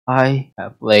I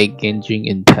have played Genshin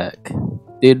Impact.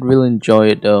 Did really enjoy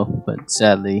it though, but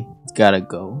sadly, it's gotta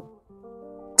go.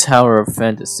 Tower of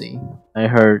Fantasy. I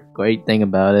heard great thing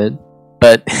about it,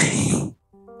 but I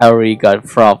already got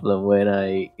problem when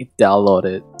I download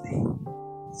it.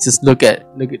 Just look at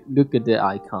the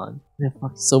icon. They're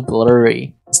fucking so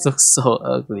blurry. This looks so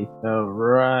ugly.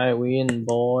 Alright, we in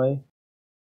boy.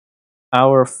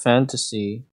 Tower of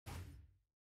Fantasy.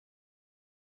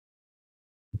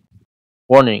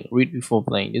 Warning, read before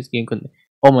playing. This game could.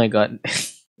 Oh my god.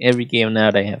 Every game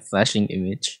now they have flashing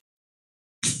image.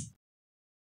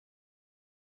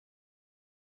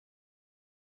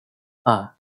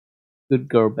 Ah, good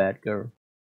girl, bad girl.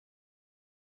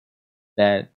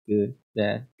 That good,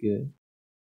 that good.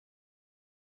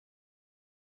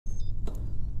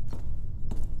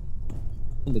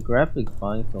 And the graphic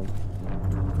fine from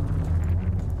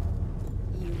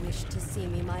You wish to see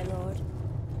me, my lord?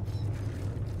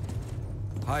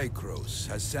 Hykros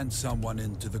has sent someone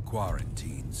into the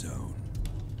quarantine zone.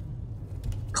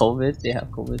 COVID. They have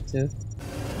COVID too.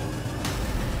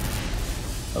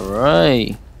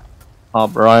 Alright.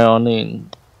 Hop right on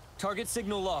in. Target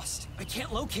signal lost. I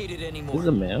can't locate it anymore. This is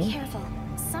a man. Careful.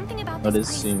 Something about Oh, this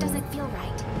this place seems- doesn't feel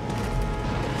right.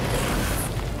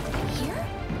 Here?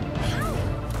 How?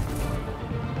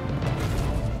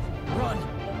 Run.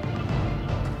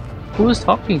 Who is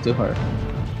talking to her?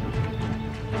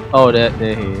 Oh, that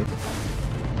there he is.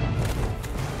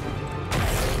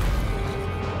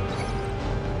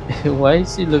 Why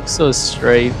does she look so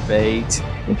straight faced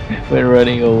when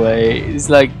running away? It's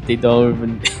like they don't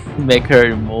even make her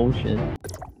emotion.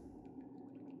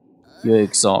 You're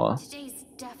exhausted. Today's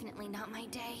definitely not my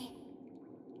day.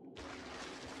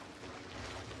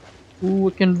 Ooh,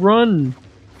 I can run.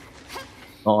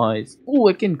 Nice. Ooh,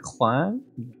 I can climb.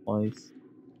 Nice.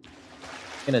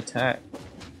 I can attack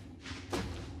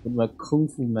with my kung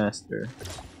fu master.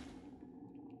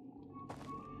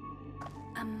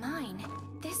 A mine.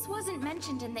 This wasn't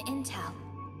mentioned in the intel.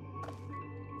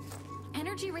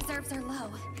 Energy reserves are low.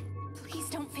 Please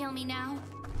don't fail me now.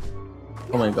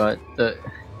 Oh my god,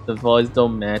 the voice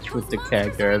don't match with the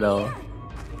character at all.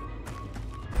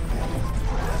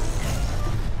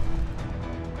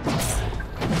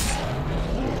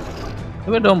 If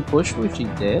I don't push her, she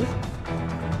dead?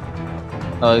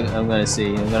 Oh, I'm gonna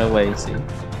see. I'm gonna wait and see.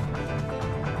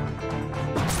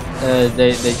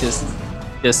 They just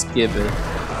skip it.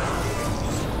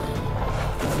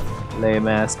 Lame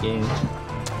ass game.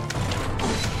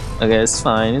 Okay, it's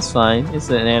fine. It's fine. It's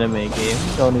an anime game.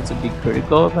 You don't need to be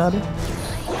critical about it.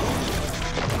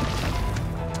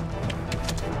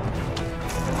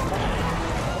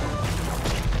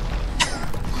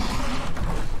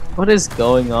 What is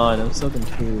going on? I'm so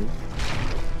confused.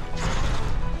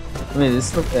 I mean,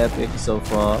 this looks epic so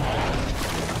far.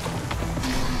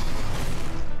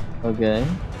 Okay.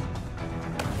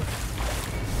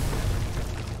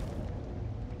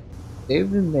 They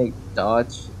even make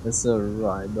dodge as a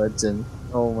right button.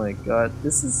 Oh my god,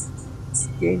 this is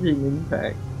Genshin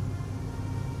Impact.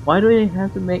 Why do they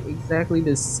have to make exactly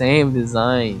the same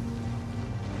design?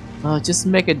 Oh, just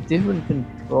make a different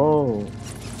control.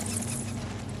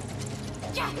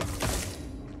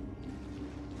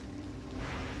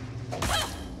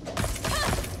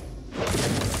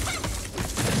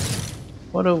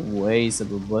 What a waste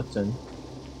of a button.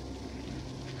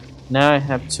 Now I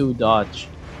have 2 dodge.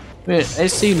 I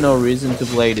see no reason to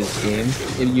play this game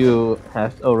if you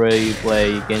have already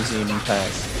played Genshin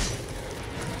Impact.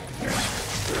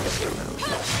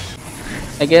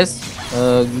 I guess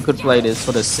you could play this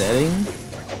for the setting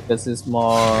because it's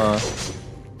more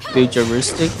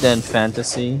futuristic than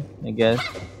fantasy, I guess.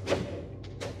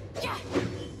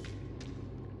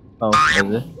 Oh,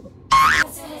 is it?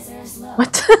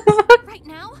 What the fuck? Right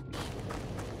now?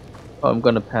 Oh, I'm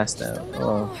gonna pass that. A little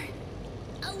Oh. more.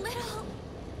 A little.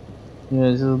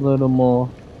 Yeah, just a little more.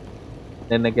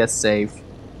 Then I get safe.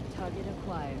 Target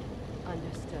acquired.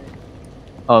 Understood.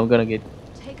 Oh, I'm gonna get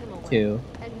Take them away killed.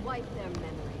 and wipe their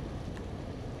memory.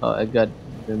 Oh, I got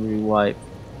memory wipe.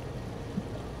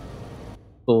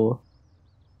 Cool.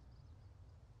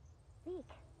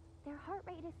 Their heart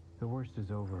rate is The worst is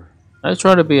over. I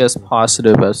try to be as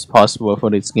positive as possible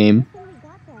for this game. we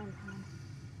got there in time.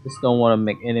 Just don't want to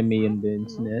make enemy in the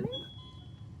internet.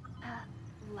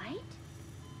 Light?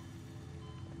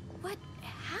 What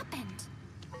happened?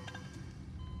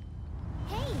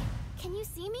 Hey, can you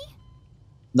see me?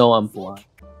 No, I'm blind.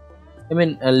 I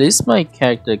mean, at least my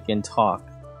character can talk.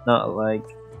 Not like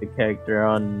the character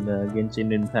on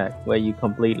Genshin Impact where you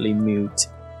completely mute.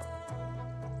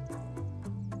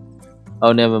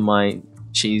 Oh, never mind.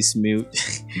 She's mute.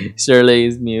 Shirley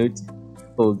is mute.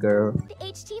 Poor girl.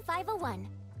 HT501.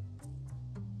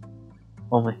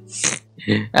 Oh my.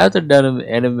 After that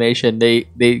animation,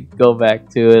 they go back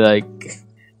to like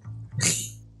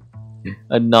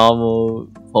a normal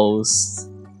pose.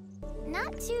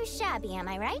 Not too shabby, am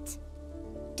I right?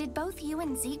 Did both you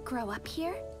and Zeke grow up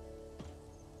here?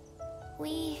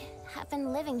 We have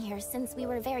been living here since we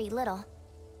were very little.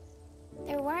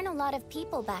 There weren't a lot of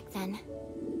people back then.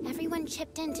 Everyone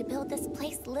chipped in to build this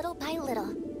place little by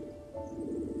little.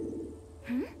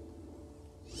 Hmm?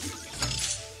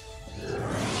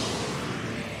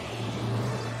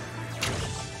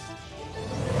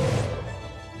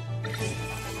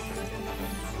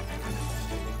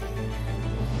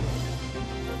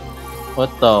 What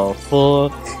the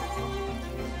fuck?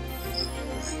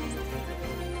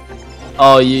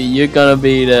 Oh, you're gonna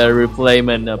be the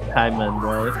replacement of Paimon,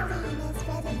 right?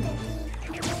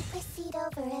 Proceed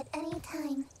over at any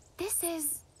time. This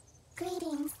is...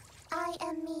 Greetings. I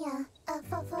am Mia, a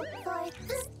fourth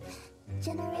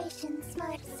generation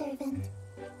smart servant.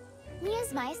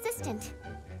 Mia's my assistant.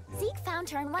 Zeke found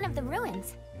her in one of the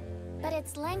ruins. But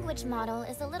its language model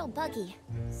is a little buggy,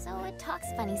 so it talks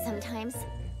funny sometimes.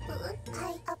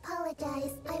 I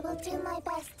apologize. I will do my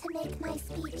best to make my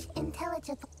speech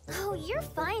intelligible. Oh, you're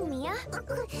fine, Mia.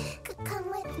 Come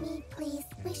with me, please.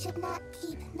 We should not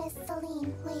keep Miss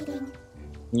Celine waiting.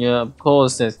 Yeah, of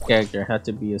course this character had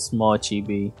to be a small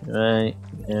chibi, right?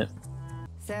 Yeah.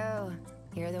 So,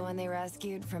 you're the one they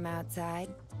rescued from outside?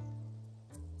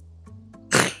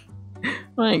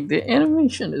 Like, the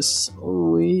animation is so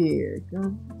weird.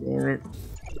 God damn it.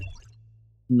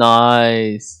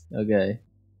 Nice. Okay.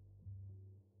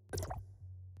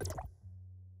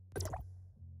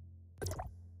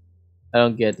 I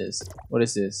don't get this. What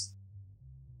is this?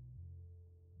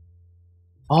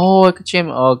 Oh, I could change.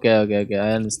 Okay.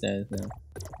 I understand now.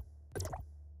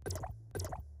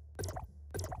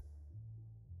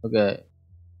 Okay.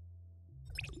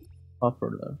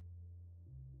 Popular.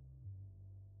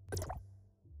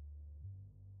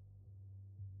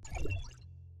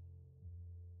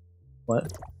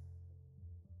 What?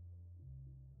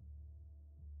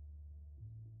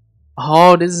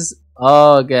 Oh, this is.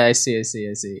 Oh, okay. I see.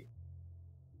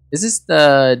 Is this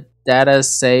the data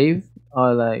save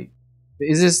or like?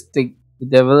 Is this the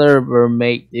developer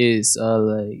made this or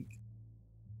like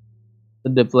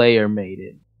the player made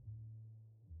it?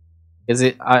 Is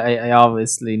it? I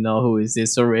obviously know who is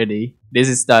this already. This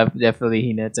is definitely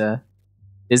Hinata.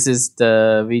 This is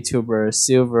the VTuber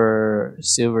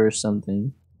Silver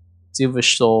something. Silver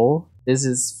Soul. This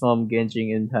is from Genshin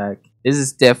Impact. This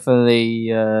is definitely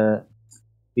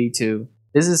V2.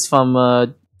 This is from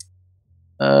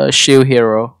Shield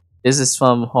Hero. This is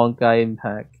from Honkai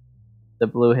Impact. The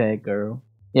blue haired girl.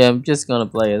 Yeah, I'm just gonna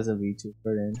play as a VTuber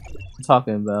then. I'm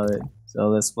talking about it. So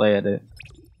let's play at it.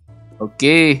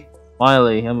 Okay.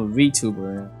 Finally, I'm a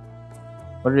VTuber now.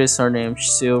 What is her name?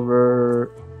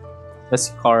 Silver. Let's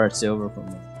call her Silver for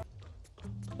me.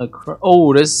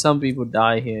 Oh, there's some people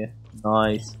die here.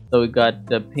 Nice. So we got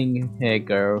the pink hair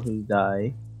girl who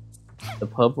died. The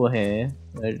purple hair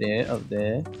right there, up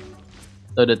there.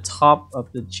 So the top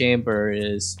of the chamber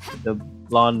is the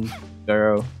blonde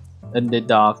girl. And the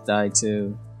dog died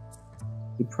too.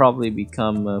 He probably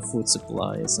become a food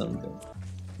supply or something.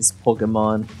 It's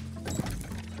Pokemon.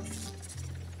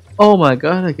 Oh my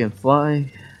god, I can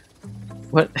fly.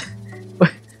 What?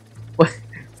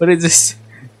 What is this?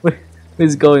 What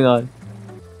is going on?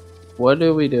 What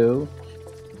do we do?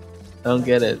 I don't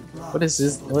get it. What is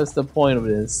this? What's the point of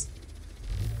this?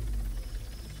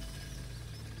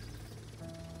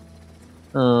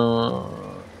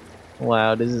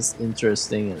 Wow, this is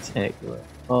interesting as heck.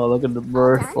 Oh, look at the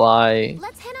bird fly.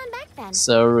 Let's head on back then.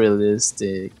 So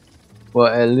realistic. Well,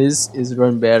 at least it's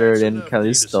run better than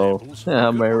Callisto.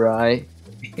 Am I right?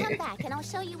 Come back and I'll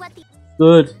show you what the...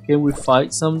 Good. Can we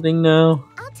fight something now?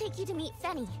 I'll take you to meet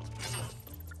Fenny.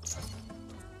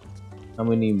 How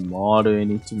many more do I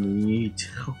need to meet?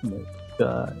 Oh my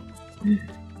god.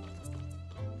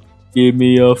 Give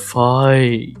me a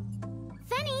fight.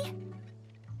 Fenny!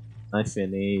 Hi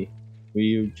Finny. Will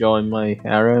you join my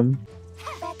harem?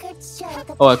 Records show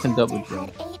the Oh, I can shelter double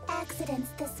jump. had 8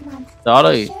 accidents this month.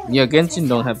 Sorry. Yeah, Genshin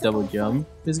don't have double jump.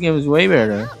 This game is way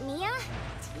better. Out, Mia.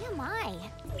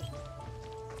 TMI.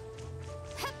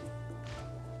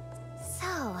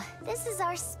 So, this is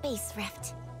our space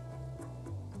rift.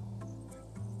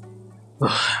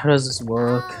 How does this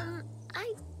work?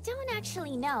 I don't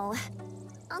actually know.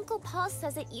 Uncle Paul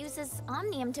says it uses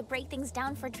Omnium to break things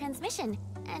down for transmission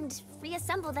and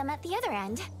reassemble them at the other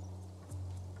end.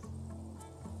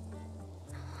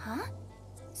 Huh?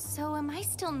 So am I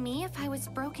still me if I was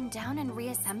broken down and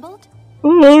reassembled?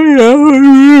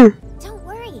 Oh Don't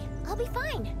worry, I'll be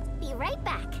fine. Be right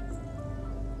back.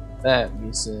 yeah. Back,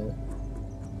 you said.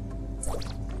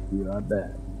 Be right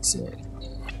back, you said.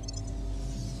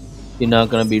 You're not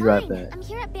gonna be right Fine. back. I'm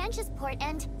here at Bansh's port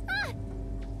and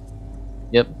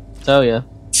Yep, tell ya.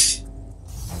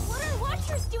 what are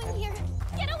Watchers doing here?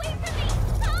 Get away from me!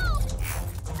 No!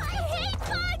 I hate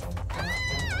bugs!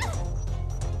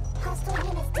 Hostile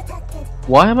units detected.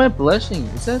 Why am I blushing?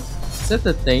 Is that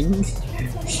the thing?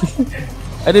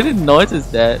 I didn't notice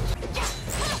that.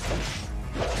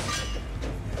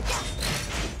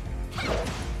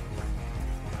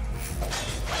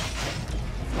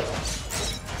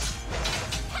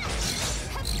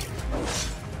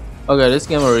 Okay, this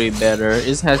game already better.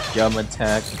 It has jump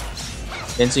attack.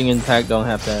 Dancing impact don't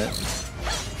have that.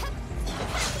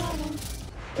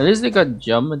 At least they got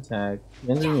jump attack.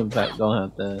 Dancing impact don't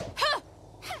have that.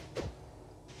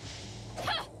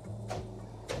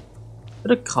 But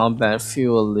the combat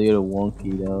feel a little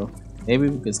wonky though. Maybe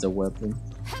because the weapon.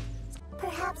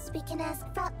 Perhaps we can ask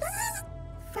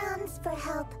Franz for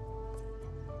help.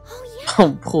 Oh yeah!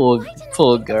 Oh, poor Why didn't I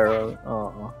poor think of girl.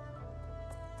 Oh.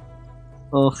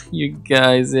 Oh, you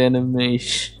guys'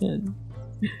 animation.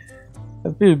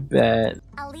 I feel bad.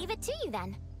 I'll leave it to you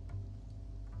then.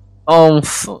 Oh,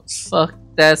 fuck.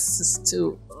 That's just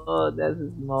too. Oh, that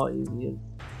is more easier.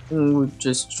 We'll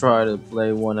just try to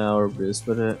play 1 hour of this,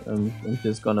 but I'm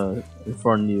just gonna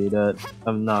inform you that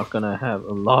I'm not gonna have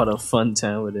a lot of fun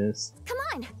time with this. Come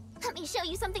on, let me show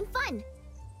you something fun.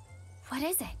 What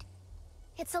is it?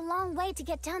 It's a long way to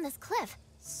get down this cliff,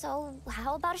 so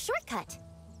how about a shortcut?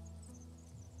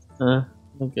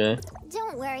 Okay.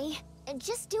 Don't worry,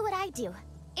 just do what I do.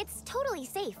 It's totally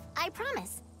safe, I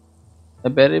promise. I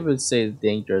bet it would say it's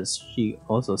dangerous. She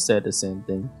also said the same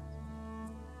thing.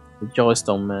 The joys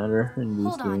don't matter in these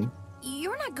Hold on. games.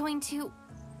 You're not going to...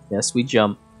 Yes, we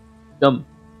jump. Jump.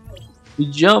 We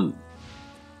jump.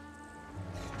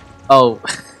 Oh.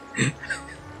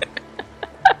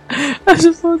 I'm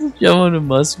supposed to jump on the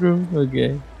mushroom?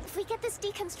 Okay. If we get this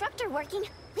deconstructor working,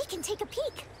 we can take a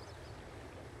peek.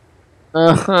 I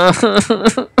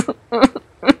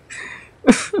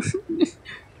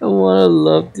wanna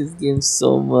love this game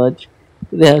so much.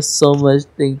 It has so much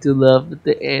thing to love, but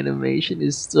the animation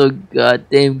is so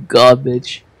goddamn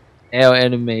garbage. Hell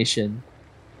animation.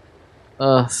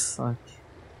 Oh fuck.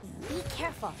 Be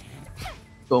careful.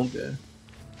 Don't go.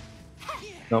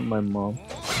 Not my mom.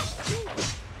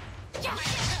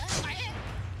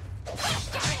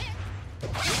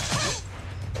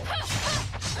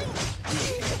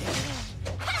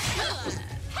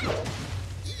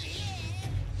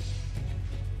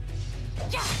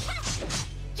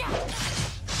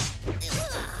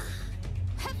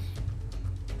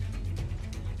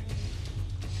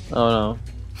 Oh no.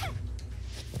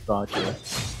 Gotcha.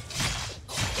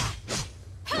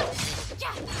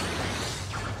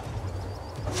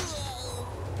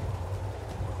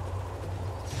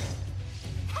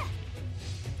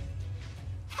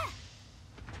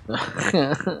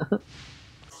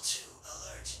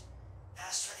 Alert.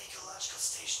 Astra Ecological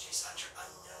Station is under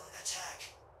unknown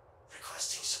attack.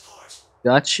 Requesting support.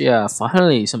 Gotcha.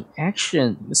 Finally, some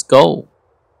action. Let's go.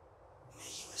 May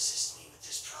you assist me with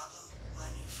this problem, my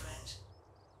new friend?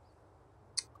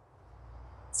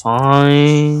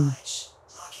 Fine. Right.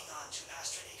 Locking on to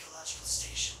Astra Ecological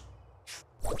Station.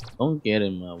 Don't get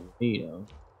in my way though.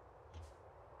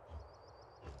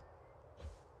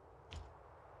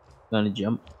 Gonna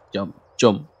jump, jump,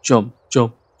 jump, jump,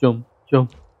 jump, jump,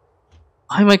 jump.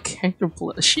 Why am my character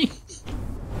blushing?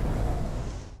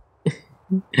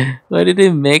 Why did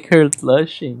it make her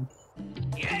blushing?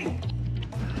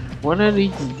 What are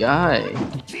these guys?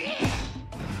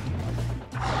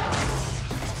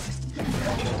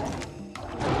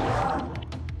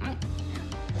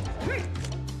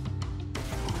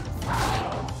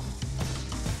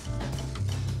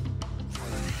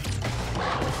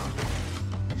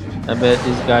 I bet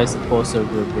this guy's supposed to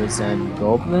represent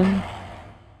Goblin.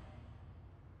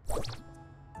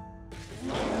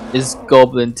 It's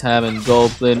Goblin time and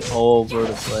Goblin all over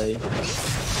the place.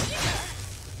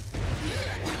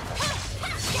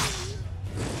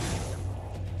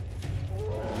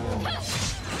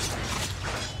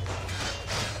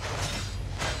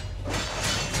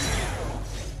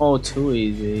 Oh, too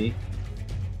easy.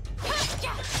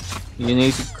 You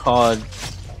need to call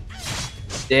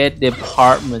that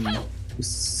department to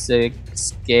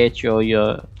schedule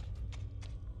your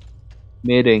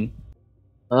meeting.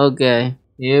 Okay,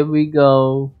 here we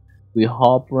go. We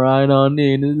hop right on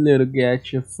in, a little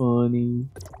gacha funny.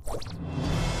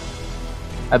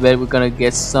 I bet we're gonna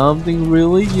get something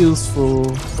really useful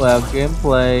for our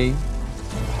gameplay.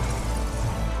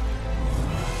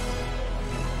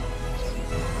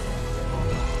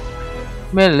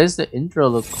 Man, at least the intro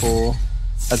look cool.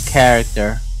 A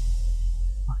character.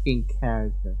 Fucking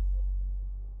character.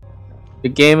 The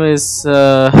game is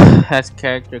has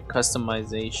character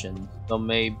customization, so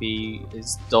maybe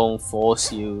it's don't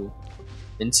force you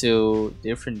into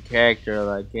different character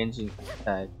like Genshin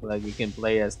Impact. Like you can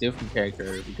play as different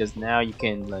character because now you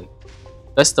can like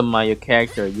customize your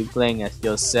character. You playing as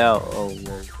yourself. Oh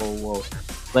whoa.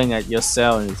 Playing as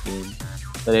yourself in this game.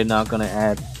 So they're not gonna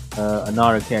add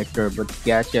another character, but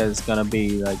gacha is gonna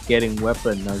be like getting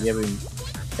weapon or giving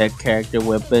that character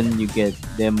weapon. You get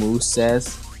their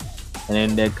movesets, and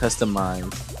then they're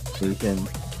customized. So you can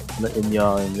in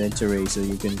your inventory, so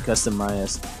you can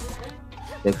customize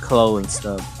their clothes and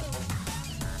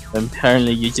stuff. And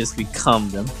apparently, you just become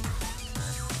them.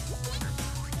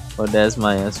 Well, that's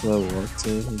my as well work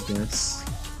too, I guess.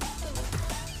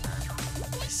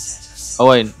 Oh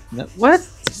wait, no, what?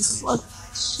 Fuck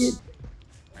shit.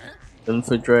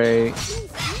 Infiltrate.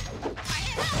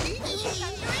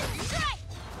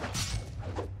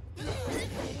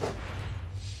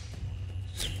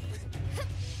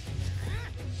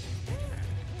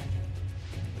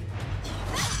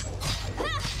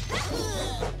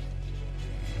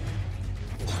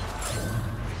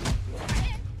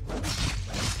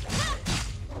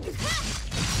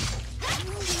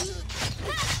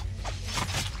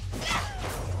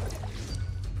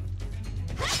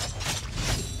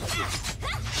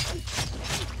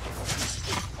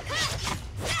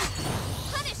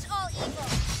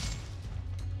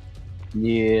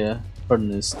 Yeah,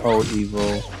 furnace all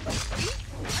evil.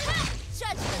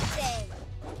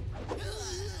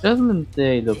 Judgment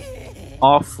Day look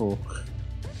awful.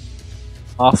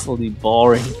 Awfully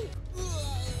boring.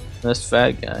 That's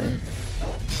fat guy.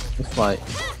 Let's fight.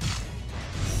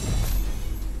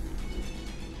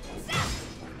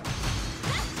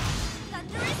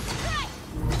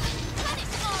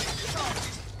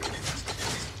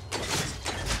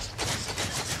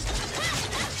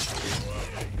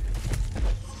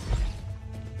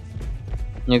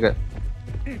 Okay.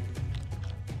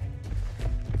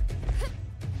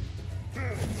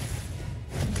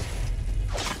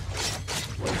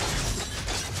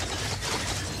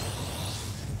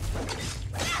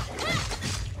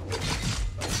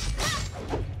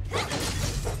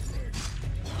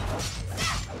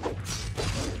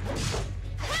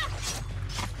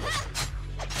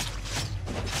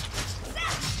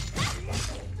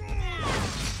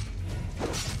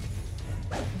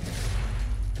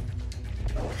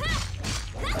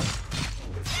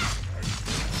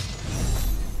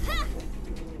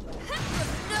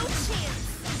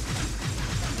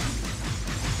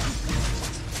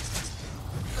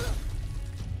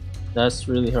 That's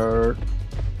really hard.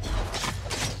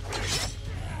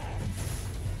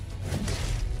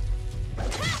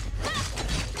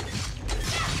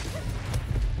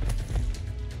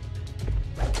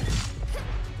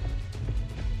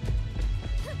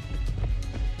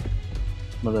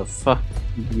 What the fuck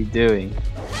are you doing?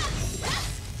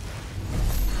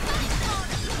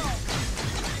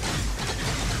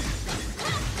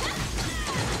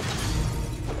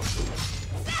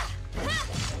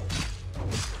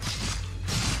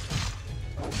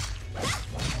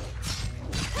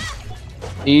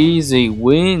 Easy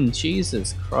win,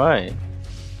 Jesus Christ.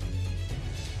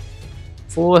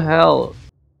 Full health.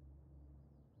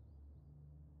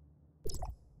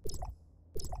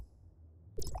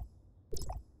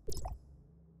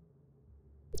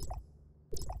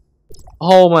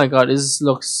 Oh my god, this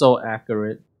looks so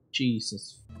accurate.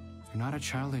 Jesus. You're not a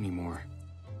child anymore.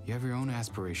 You have your own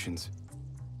aspirations.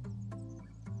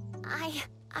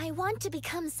 I want to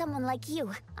become someone like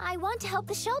you. I want to help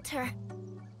the shelter.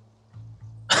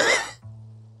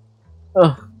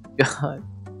 Oh god.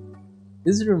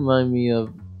 This reminds me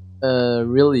of a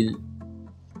really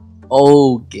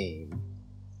old game.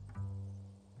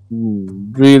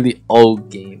 Really old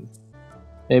game.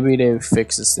 Maybe they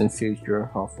fix this in future,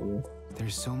 hopefully.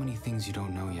 There's so many things you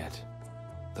don't know yet.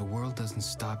 The world doesn't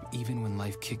stop even when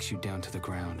life kicks you down to the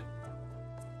ground.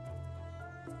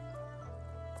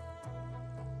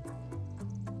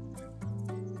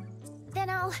 Then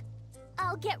I'll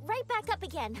get right back up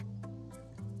again.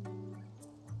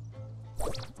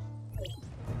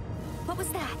 What was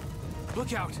that?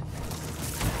 Look out!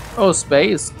 Oh,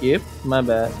 space skip. My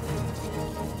bad.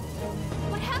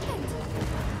 What happened?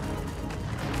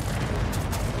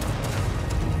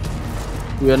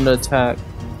 We're under attack.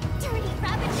 Dirty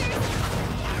Ravagers!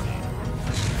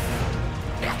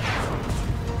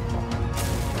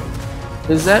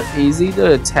 Is that easy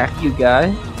to attack you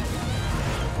guy?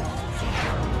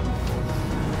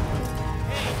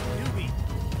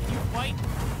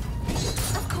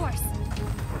 Of course.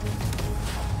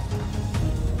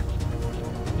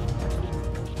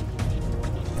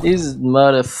 This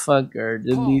motherfucker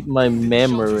delete my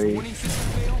memory,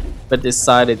 but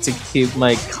decided to keep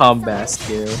my combat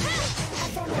skill.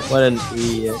 What an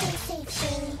idiot.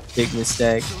 Big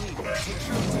mistake.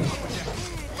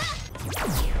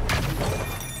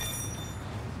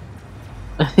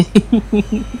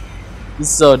 You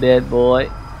so dead, boy.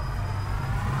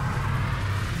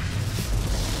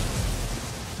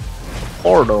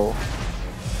 Portal.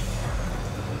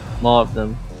 More of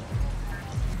them.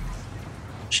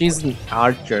 She's an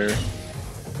archer.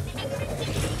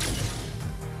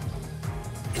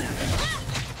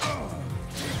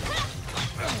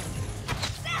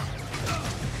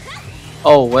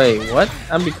 Oh wait, what?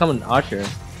 I'm becoming an archer.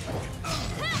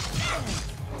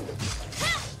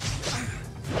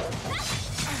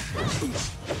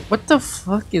 What the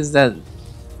fuck is that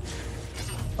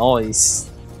noise?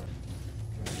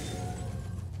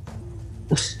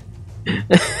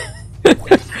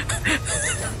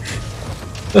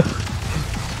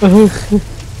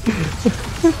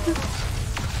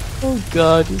 Oh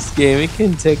god, this game, it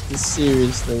can take this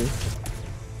seriously.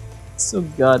 It's so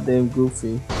goddamn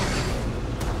goofy.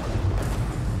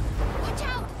 Watch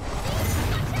out!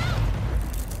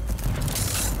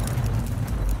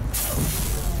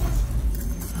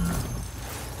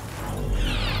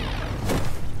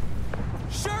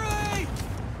 Shirley!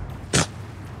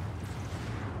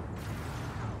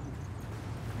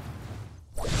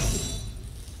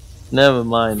 Never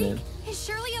mind it. Is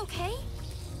Shirley okay?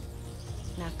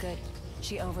 Not good.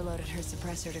 She overloaded her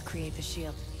suppressor to create the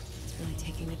shield. It's really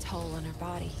taking a toll on her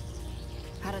body.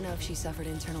 I don't know if she suffered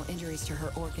internal injuries to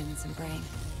her organs and brain.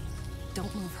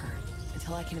 Don't move her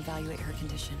until I can evaluate her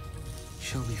condition.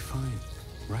 She'll be fine,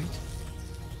 right?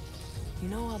 You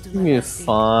know I'll do You're my best. Steve.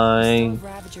 fine. Still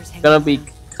have Ravagers hanging Gonna around.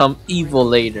 become evil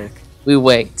later. We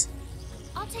wait.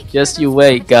 I'll take care Just of you those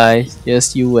wait, ravages. guys.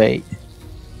 Just you wait.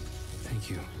 Thank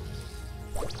you.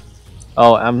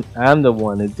 Oh, I'm the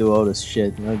one that do all this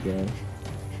shit. Okay.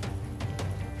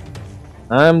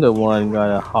 I'm the one got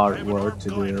a hard work to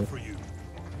do.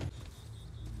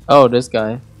 Oh, this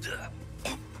guy.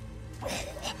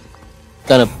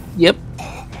 Gonna, yep.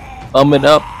 Bum it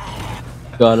up.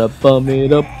 Gotta bum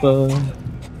it up.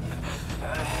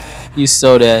 You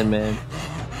so dead, man.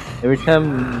 Every time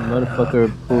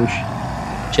motherfucker push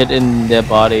shit in their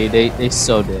body, they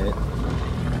so dead.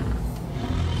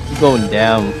 You're going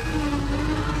down.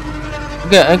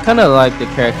 Okay, I kinda like the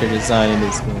character design in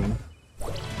this game.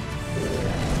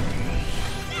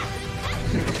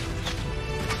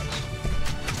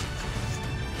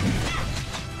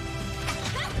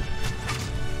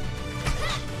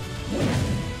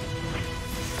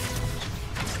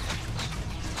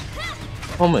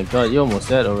 Oh my god, you almost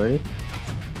dead already.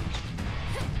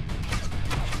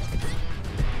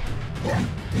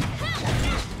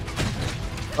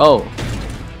 Oh.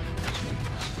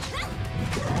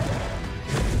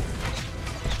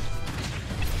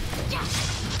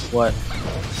 What?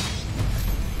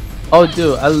 Oh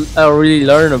dude, I really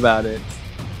learned about it.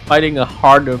 Fighting a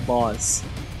harder boss.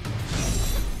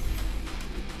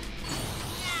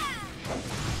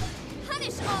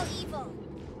 Punish all evil.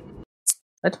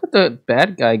 I thought the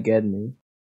bad guy get me,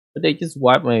 but they just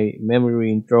wipe my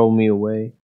memory and throw me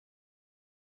away.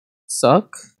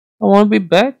 Suck? I want to be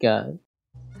bad guy.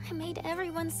 I made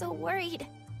everyone so worried.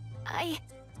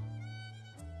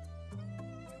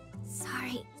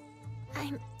 Sorry.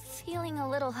 I'm feeling a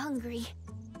little hungry.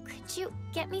 Could you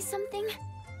get me something?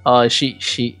 Oh,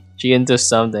 she into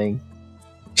something.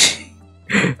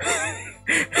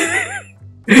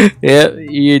 Yeah,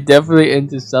 you're definitely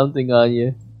into something, aren't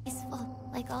you? Peaceful,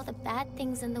 like all the bad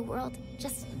things in the world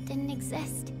just didn't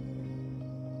exist.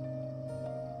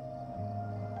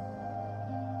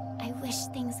 I wish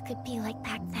things could be like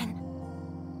back then.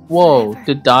 Whoa, Forever.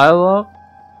 the dialogue,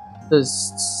 the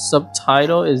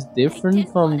subtitle is I different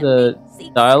didn't from wanna the make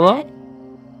Zeke dialogue. sad.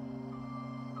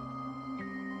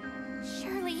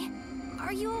 Shirley,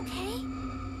 are you okay?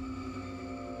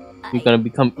 You're gonna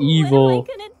become evil. What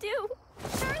am I gonna do?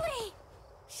 Shirley!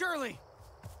 Shirley!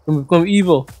 You're gonna become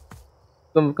evil.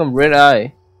 You're gonna become Red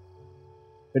Eye.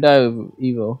 Red Eye of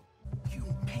evil. You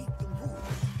paint the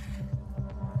rules.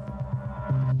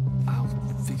 I'll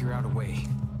figure out a way.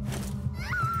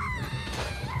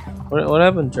 What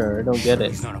happened to her? I don't get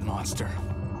it. She's not a monster.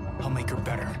 I'll make her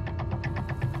better.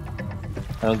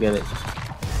 I don't get it.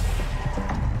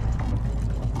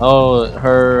 Oh,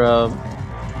 her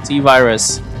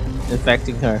T-virus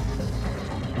infecting her.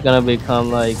 She's gonna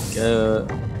become like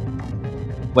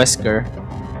Wesker.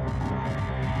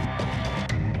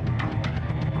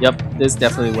 Yep, this is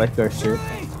definitely Wesker shit.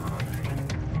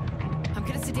 I'm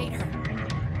gonna sedate her.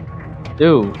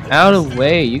 Dude, out of the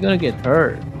way, you're gonna get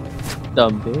hurt.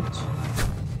 Dumb bitch.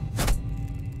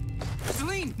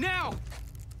 Celine, now!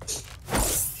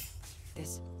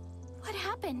 What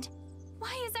happened?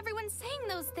 Why is everyone saying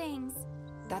those things?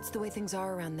 That's the way things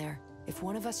are around there. If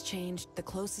one of us changed, the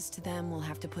closest to them will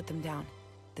have to put them down.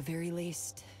 The very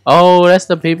least. Oh, that's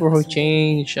the people who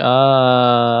change.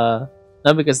 Not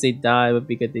because they die, but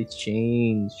because they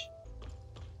change.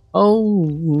 Oh,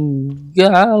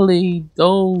 golly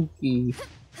dokey.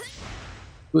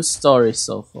 Good story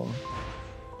so far.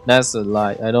 That's a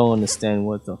lie. I don't understand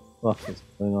what the fuck is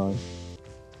going on.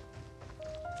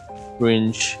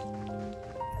 Cringe.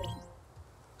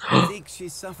 I think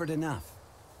she's suffered enough.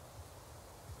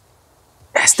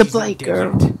 That's the black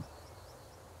girl.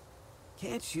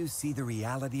 Can't you see the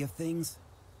reality of things?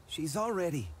 She's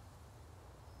already...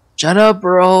 Shut up,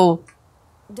 bro.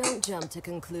 Don't jump to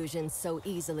conclusions so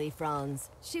easily, Franz.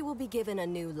 She will be given a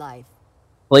new life.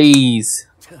 Please.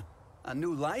 A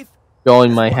new life?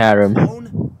 Join my harem.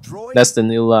 Clone? Droid? That's the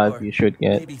new life Or you should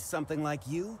get. Maybe something like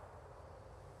you?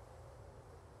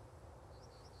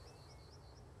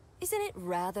 Isn't it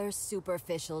rather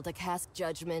superficial to cast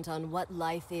judgment on what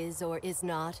life is or is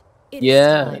not? It is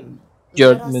Yeah. time.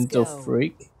 Let us Judgmental go.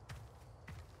 freak.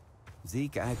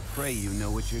 Zeke, I pray you know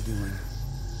what you're doing.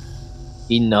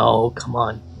 No, come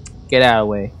on. Get out of the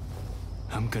way.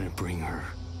 I'm gonna bring her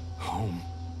home.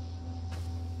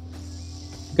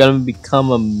 Gonna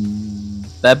become a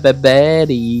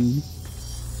baddie.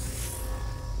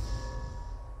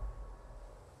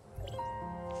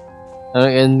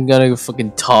 I'm gonna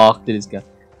fucking talk to this guy.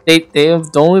 They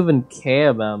don't even care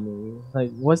about me.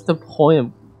 Like, what's the point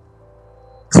of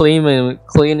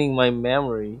cleaning my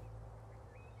memory?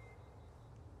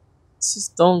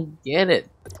 Just don't get it.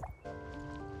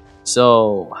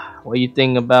 So, what do you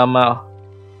think about my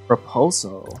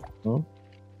proposal? Huh?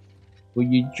 Will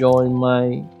you join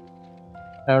my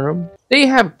harem? They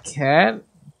have a cat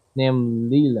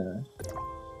named Leela.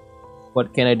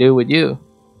 What can I do with you?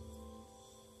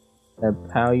 Can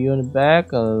I pound you in the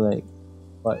back or like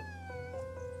what?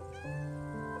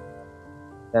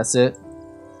 That's it?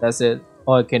 That's it?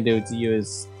 All I can do to you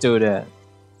is do that.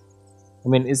 I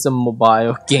mean, it's a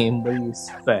mobile game, what do you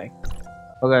expect?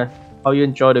 Okay, hope you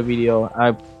enjoyed the video.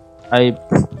 I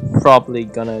probably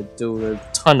gonna do a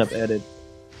ton of edit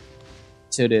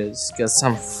to this because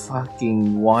I'm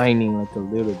fucking whining like a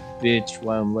little bitch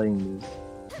while I'm playing this.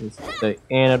 This is the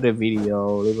end of the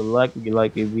video. Leave a like if you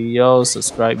like the video,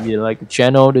 subscribe if you like the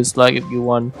channel, dislike if you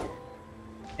want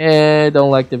and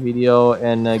don't like the video,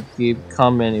 and give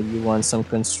comment if you want some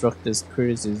constructive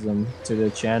criticism to the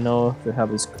channel to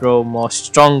help us grow more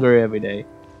stronger every day.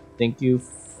 Thank you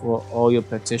for all your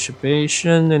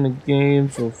participation in the game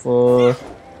so far.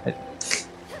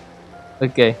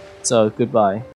 Okay, so goodbye.